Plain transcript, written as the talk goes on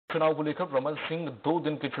चुनाव को लेकर रमन सिंह 2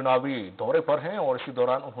 दिन के चुनावी दौरे पर हैं और इसी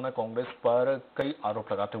दौरान उन्होंने कांग्रेस पर कई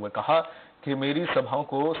आरोप लगाते हुए कहा कि मेरी सभाओं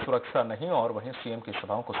को सुरक्षा नहीं और वहीं सीएम की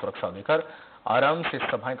सभाओं को सुरक्षा देकर आराम से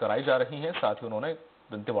सभाएं कराई जा रही हैं। साथ ही उन्होंने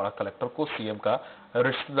दंतेवाड़ा कलेक्टर को सीएम का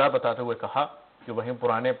रिश्तेदार बताते हुए कहा कि वहीं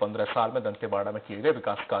पुराने 15 साल में दंतेवाड़ा में किए गए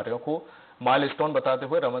विकास कार्यों को माइलस्टोन बताते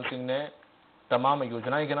हुए रमन सिंह ने तमाम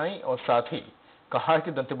योजनाएं गिनाई और साथ ही कहा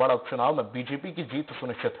कि दंतेवाड़ा उपचुनाव में बीजेपी की जीत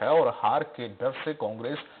सुनिश्चित है और हार के डर से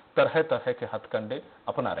कांग्रेस तरह तरह के हथकंडे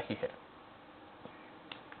अपना रही है।